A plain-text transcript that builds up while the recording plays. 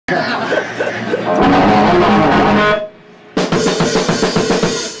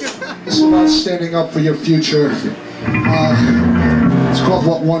This is about standing up for your future. It's called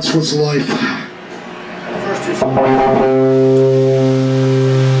What Once Was Life.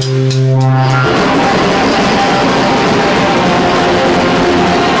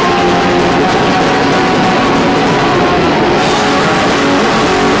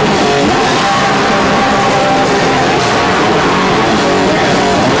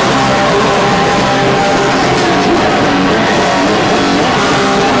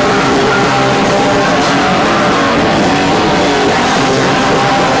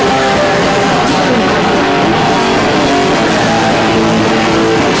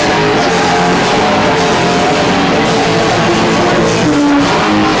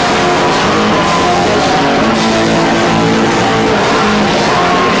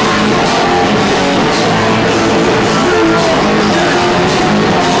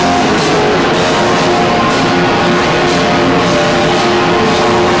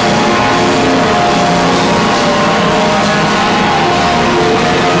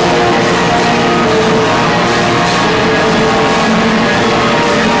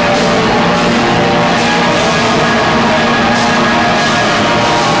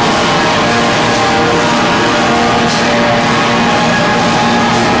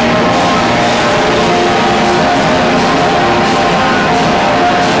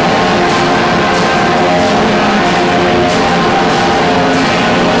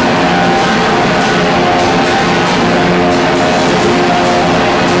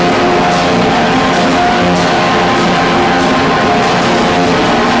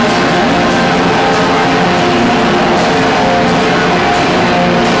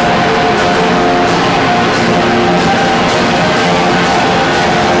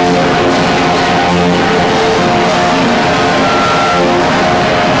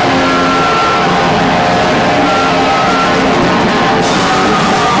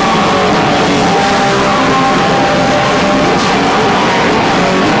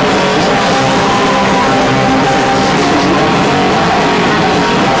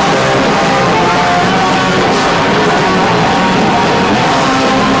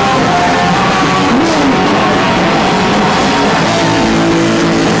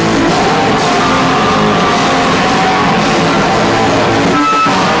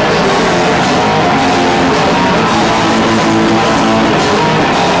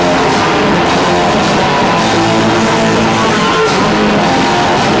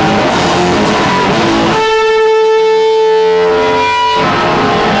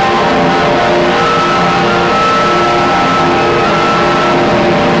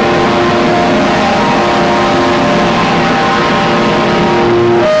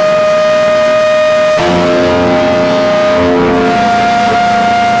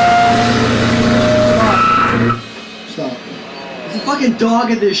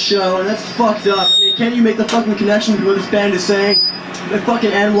 Dog at this show, and that's fucked up. I mean, can't you make the fucking connection to what this band is saying? Like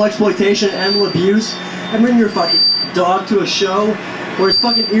fucking animal exploitation, animal abuse, and bring your fucking dog to a show where his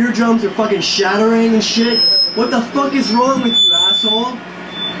fucking eardrums are fucking shattering and shit. What the fuck is wrong with you, asshole?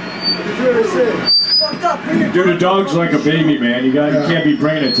 Fucked up. Dude, a dog's like a baby, man. You can't be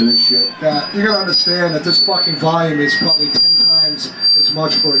bringing it to this shit. Yeah, you gotta understand that this fucking volume is probably 10 times as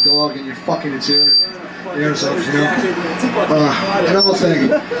much for a dog in your fucking ears up, you know? Another thing,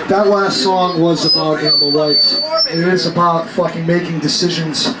 that last song was about animal rights. It is about fucking making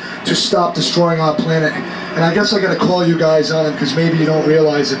decisions to stop destroying our planet. And I guess I gotta call you guys on, because maybe you don't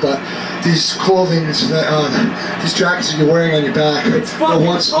realize it, but these clothing, these jackets that you're wearing on your back, it's fucking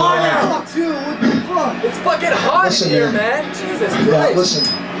hot out, dude. What the fuck? It's fucking hot here, man. Jesus Christ. Yeah, listen.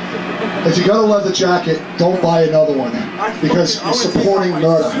 If you got a leather jacket, don't buy another one, because you're supporting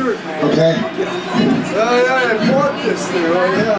murder, okay? I bought this thing, right? Yeah.